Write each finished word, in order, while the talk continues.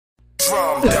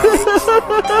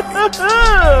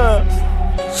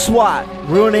SWAT,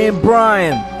 real name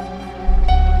Brian.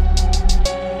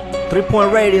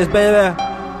 3-point radius, baby.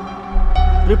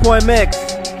 3-point mix.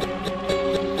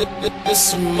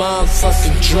 This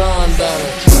motherfucking drum battle.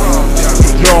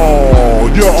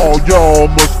 Y'all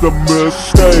must have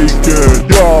mistaken.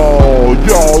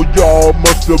 Y'all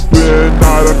must have been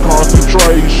out of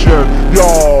concentration.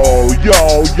 Y'all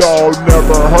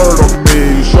never heard of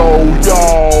me. So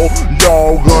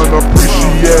y'all gonna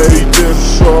appreciate this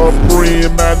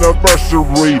supreme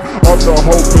anniversary of the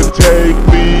hope to take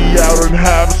me out and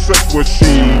have sex with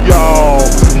she. Y'all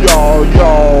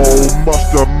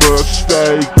must have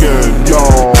mistaken.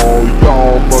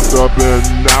 Y'all must have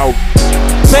been out.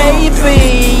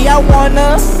 Baby, I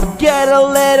wanna get a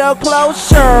little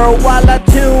closer while I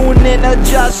tune in,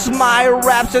 adjust my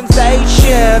rap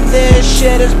sensation. This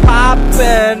shit is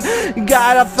poppin'.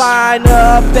 Gotta find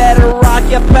a better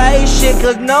occupation,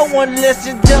 cause no one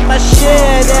listens to my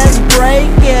shit. It's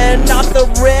breaking off the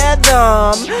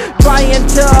rhythm, trying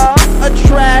to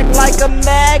attract like a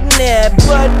magnet,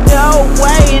 but no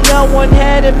way, no one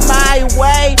headed my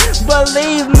way.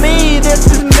 Believe me, this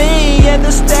is me and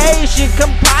the station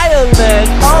compiling.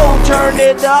 Oh, turn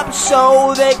it up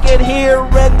so they can hear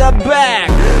in the back.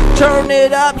 Turn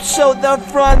it up so the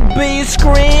front be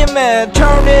screaming.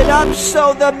 Turn it up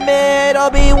so the middle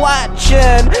be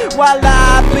watching while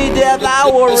I be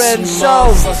devouring.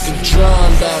 So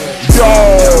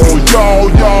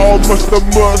Y'all must have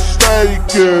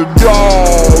mistaken.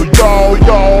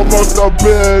 Y'all must have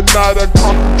been out of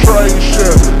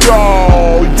concentration.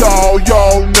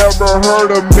 Y'all never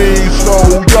heard of me. So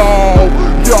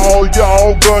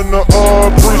y'all gonna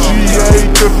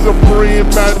appreciate the supreme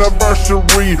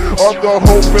anniversary of the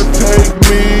hope and take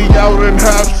me out and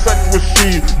have sex with she.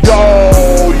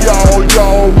 Y'all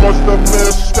must have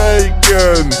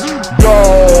mistaken.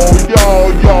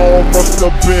 Y'all must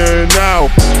have been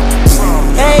out.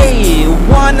 hey,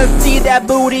 wanna see that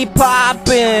booty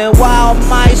poppin' while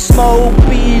my smoke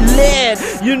be lit?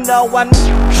 You know I'm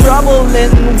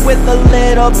troubling with a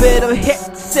little bit of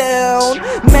hit sound.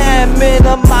 Man,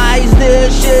 minimize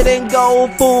this shit and go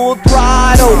full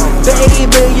throttle.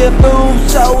 Baby, you move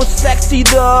so sexy,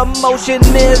 the motion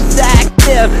is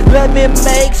active. Let me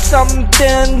make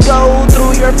something go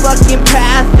through your fucking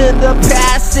path, and the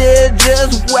passage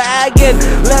is wagging.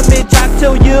 Let me talk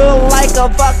to you like a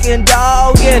fucking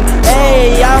dog. And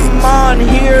hey, I'm on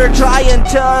here trying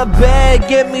to beg.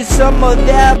 Give me some of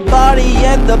that body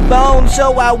and the bone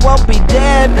so I won't be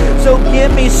dead. So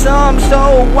give me some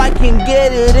so I can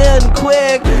get it in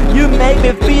quick. You make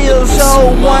me feel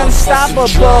so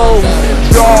unstoppable.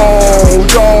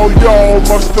 Y'all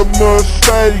must have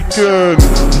mistaken.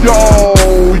 Y'all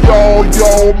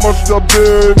must have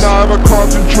been out of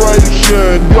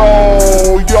concentration.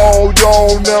 Y'all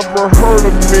never heard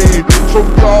of me. So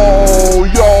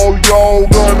y'all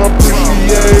gonna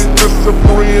appreciate the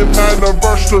supreme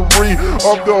anniversary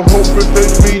of the hope that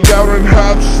take me out and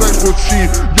have sex with she.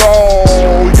 Y'all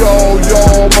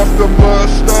must have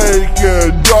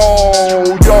mistaken.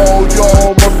 Y'all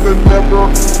must have never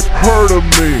heard of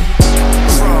me.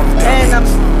 And I'm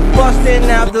busting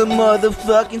out the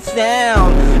motherfucking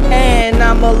sound, and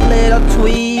I'm a little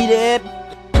tweeted,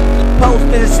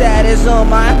 posting status on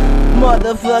my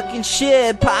motherfucking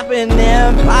shit, popping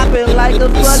and popping like a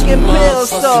fucking pill.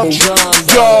 So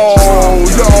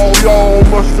y'all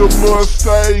must have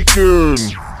mistaken.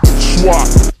 SWAT,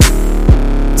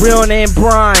 real name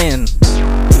Brian.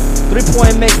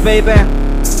 3-point mix, baby.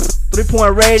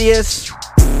 3-point radius.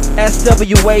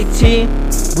 SWAT.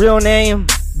 Real name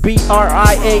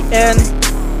BRIAN.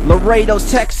 Laredo,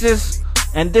 Texas.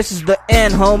 And this is the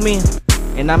end, homie.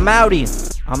 And I'm outie.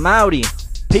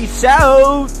 Peace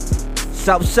out.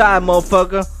 Southside,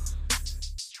 motherfucker.